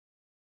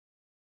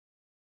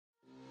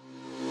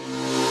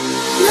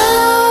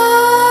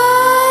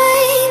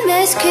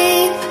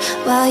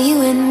while you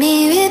and me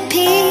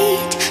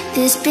repeat.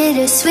 This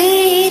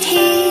bittersweet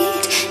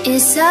heat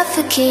is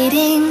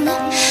suffocating.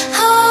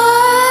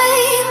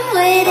 I'm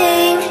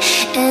waiting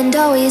and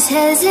always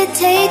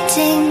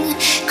hesitating.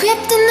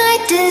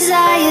 Kryptonite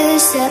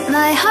desires set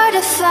my heart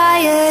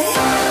afire.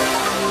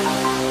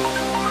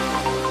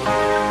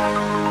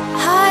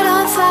 Heart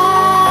on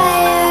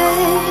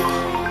fire.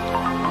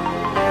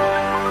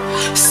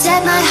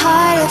 Set my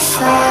heart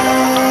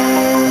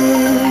afire.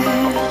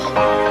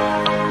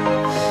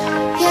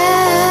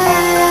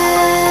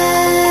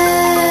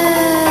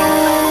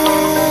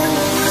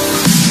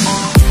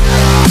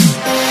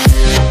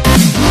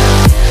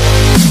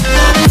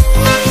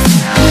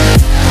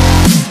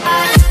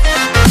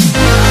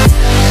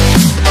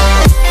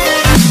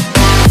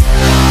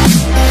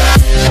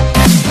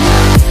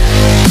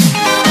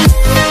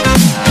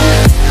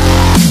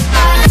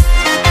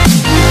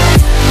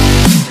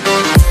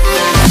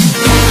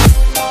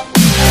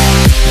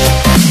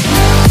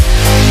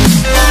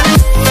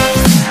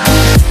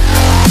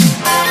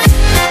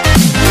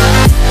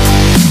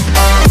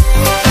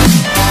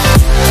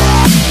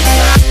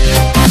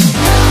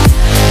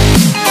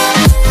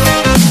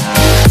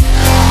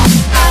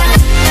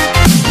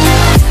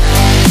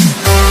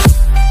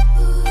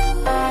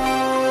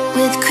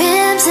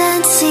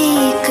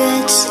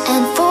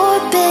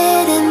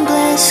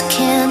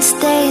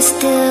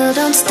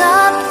 Don't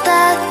stop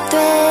that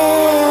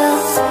thrill.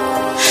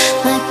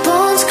 My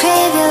bones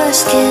crave your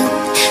skin.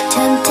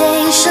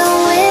 Temptation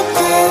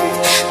within.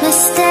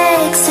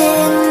 Mistakes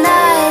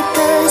ignite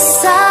the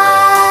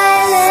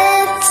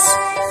silence.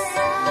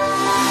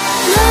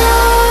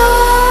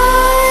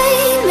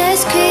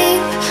 Nightmares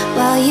creep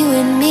while you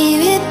and me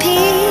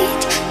repeat.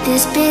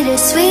 This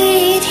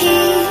bittersweet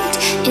heat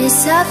is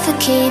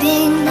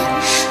suffocating.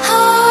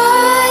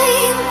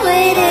 I'm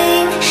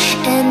waiting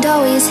and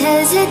always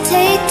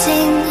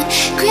hesitating.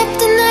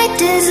 Kryptonite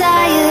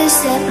desires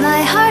set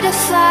my heart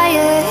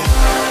afire.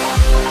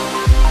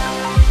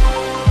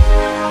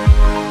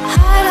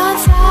 Heart on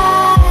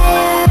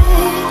fire.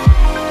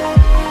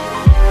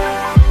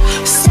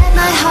 Set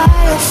my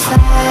heart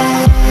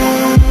afire.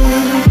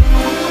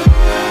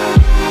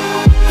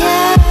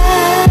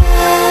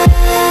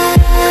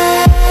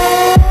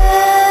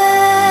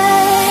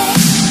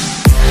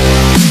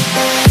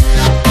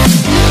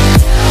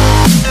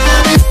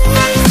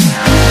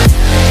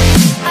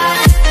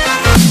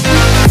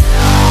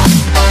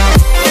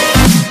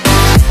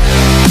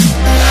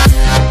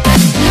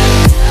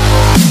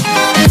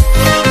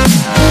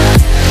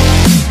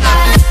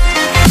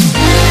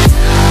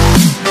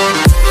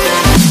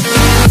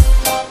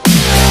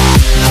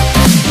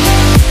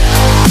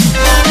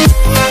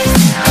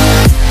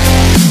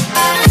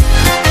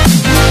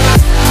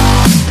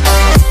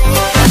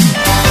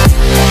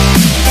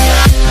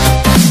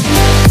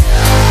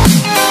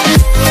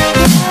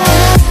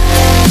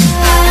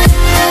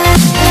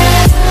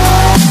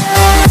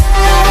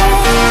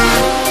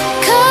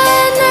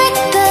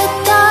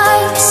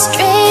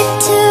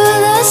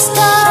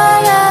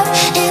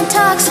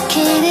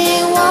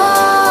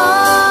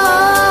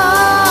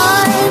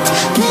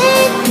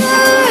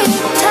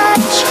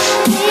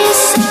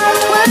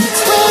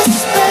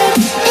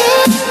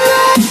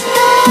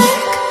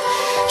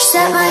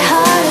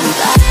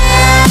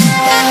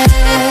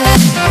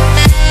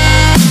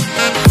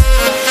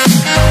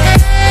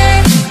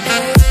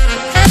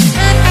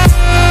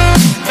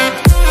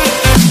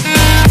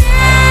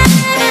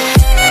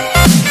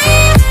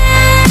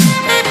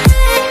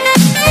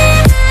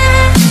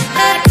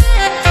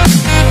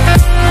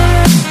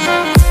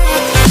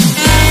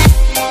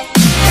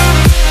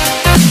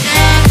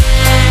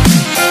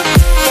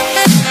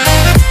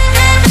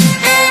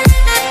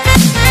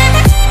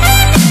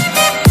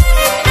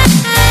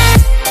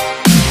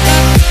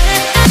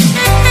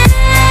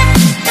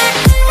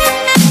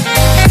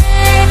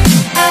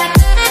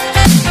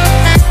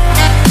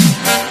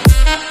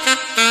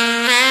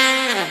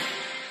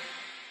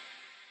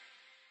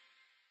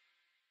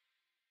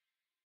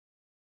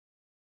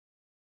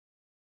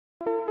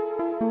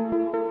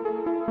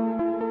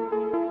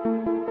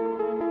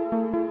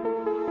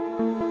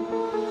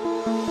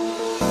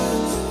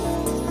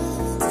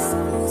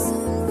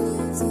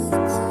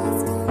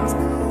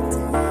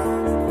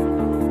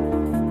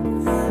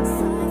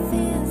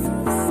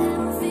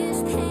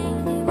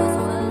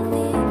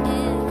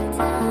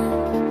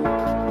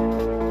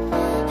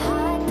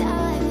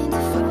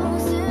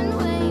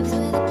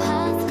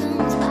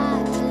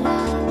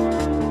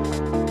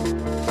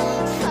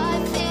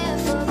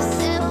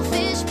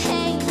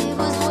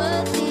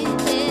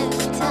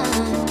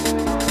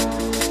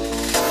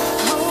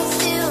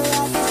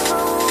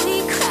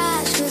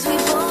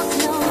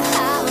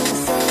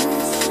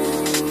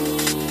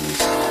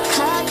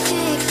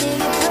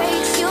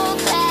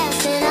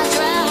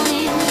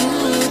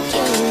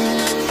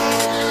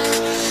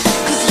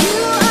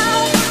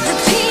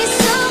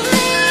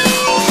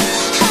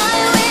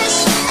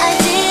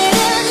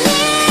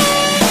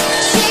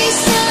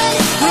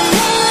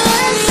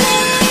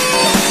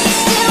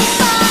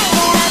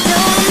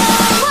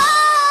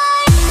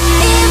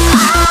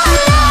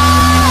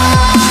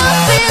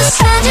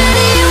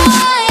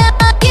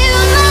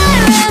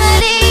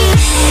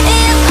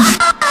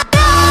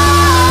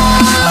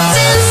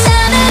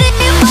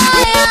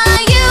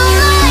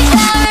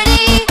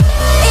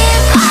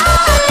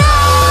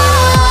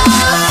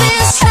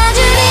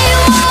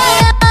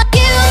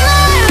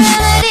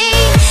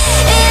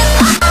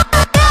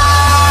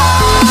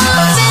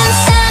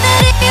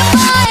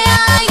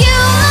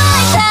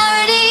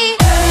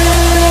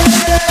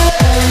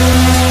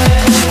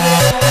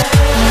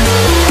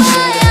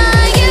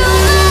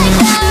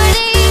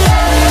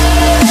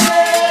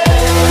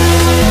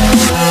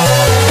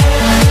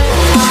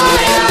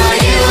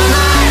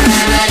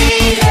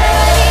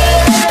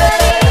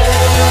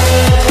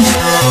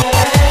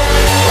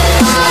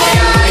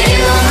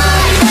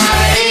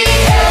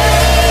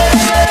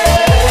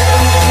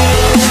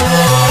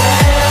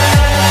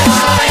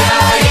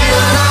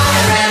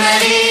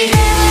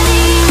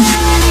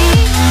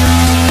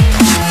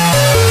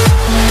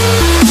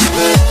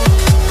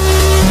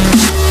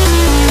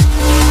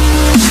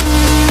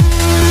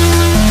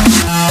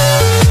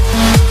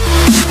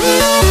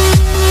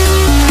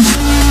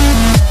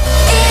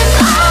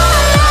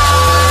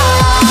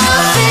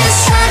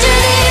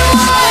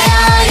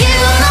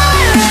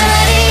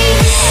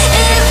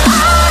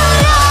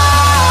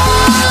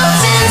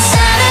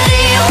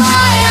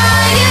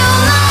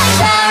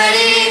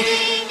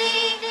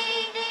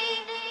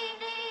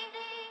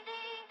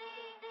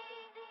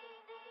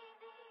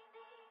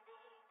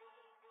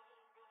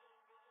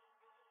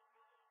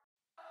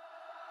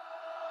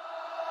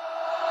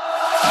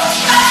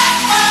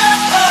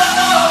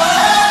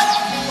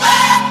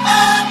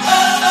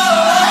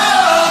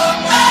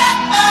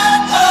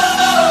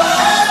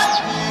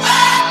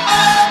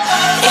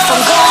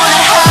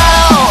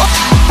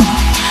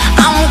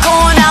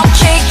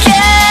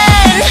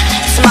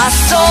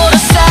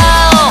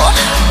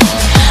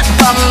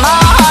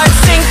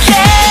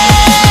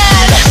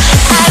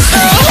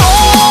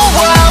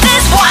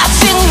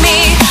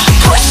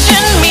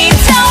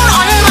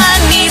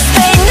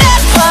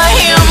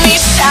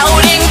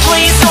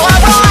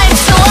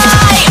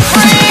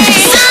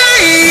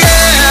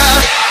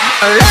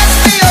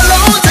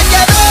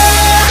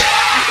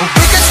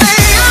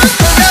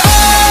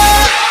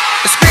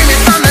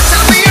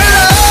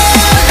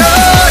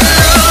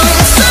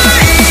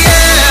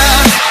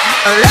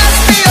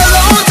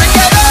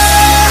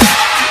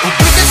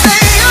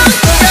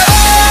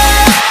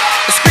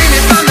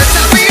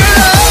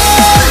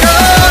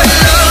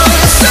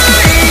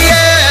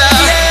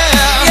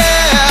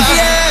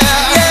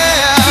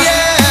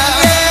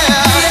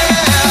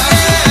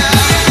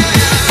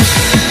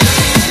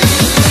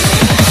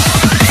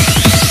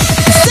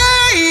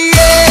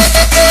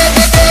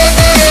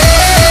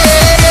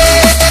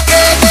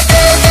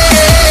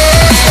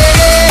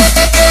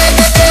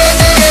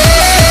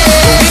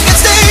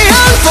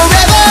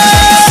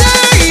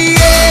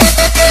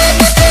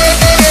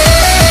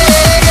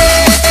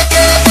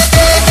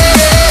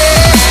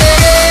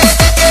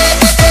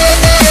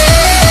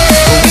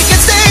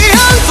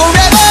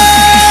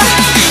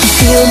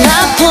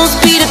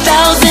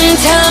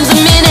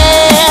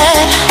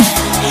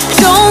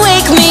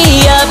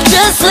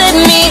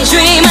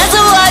 scream as I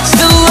watch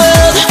the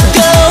world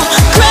go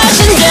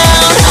crashing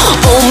down.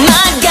 Oh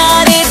my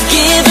God, it's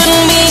giving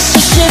me some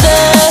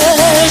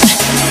shivers.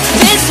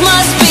 This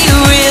must be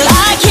real,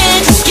 I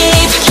can't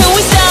escape. Can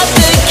we stop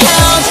the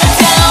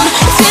countdown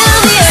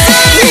till the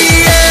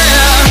end?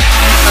 Yeah,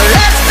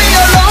 let's be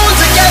alone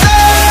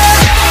together.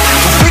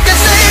 We can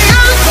stay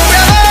young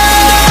forever.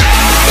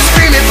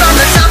 Screaming from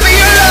the top of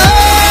your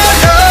lungs.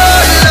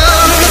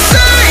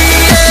 Say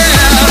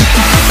yeah,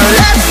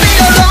 let's be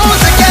alone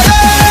together.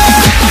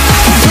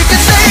 We can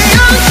stay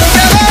young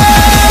forever.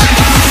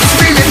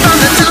 Screaming from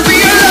the top of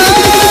your lungs.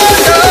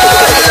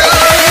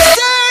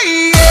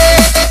 Say yeah.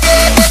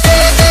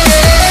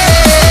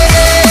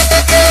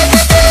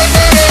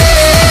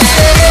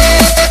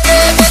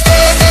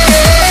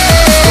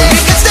 We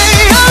can stay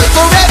young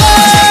forever.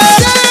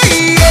 Say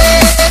yeah.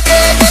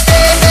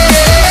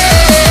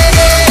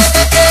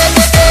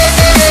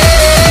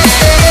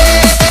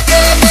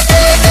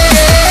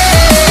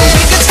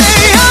 We can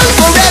stay young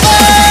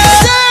forever.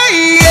 Say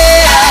yeah.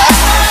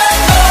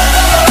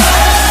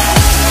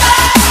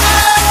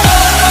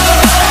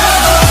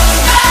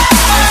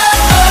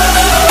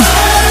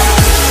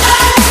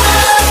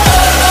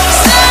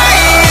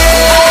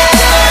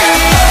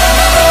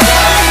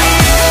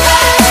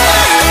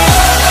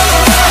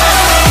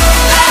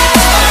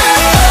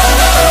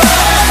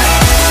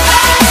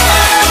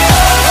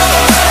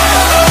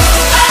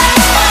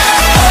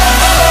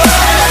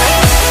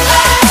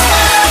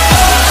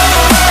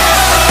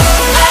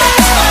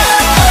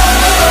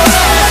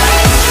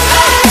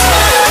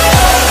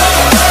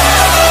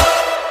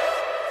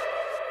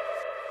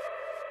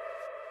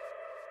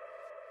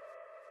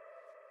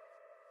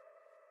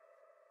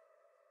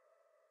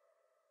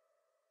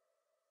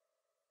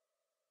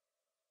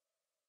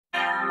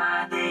 Am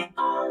I the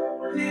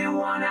only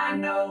one I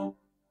know?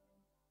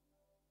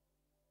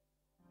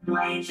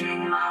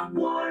 Waging my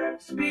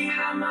wars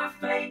behind my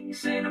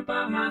face and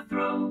above my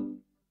throat.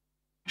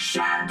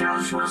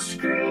 Shadows will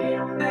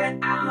scream that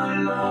I'm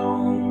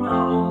alone.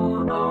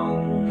 Oh,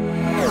 oh.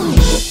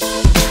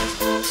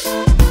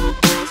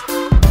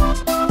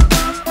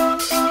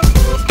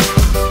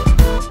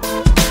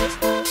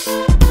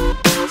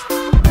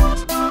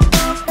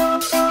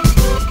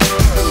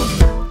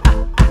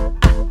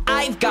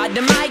 I've got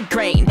a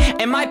migraine,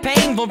 and my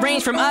pain will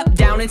range from up,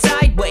 down, and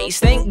sideways.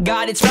 Thank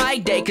God it's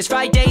Friday, cause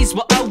Fridays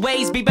will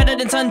always be better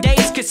than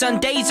Sundays, cause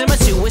Sundays are my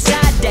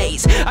suicide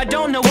days. I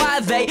don't know why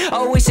they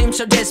always seem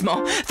so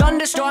dismal.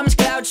 Thunderstorms,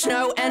 clouds,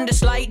 snow, and a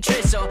slight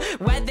drizzle.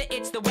 Whether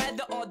it's the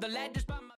weather or the letters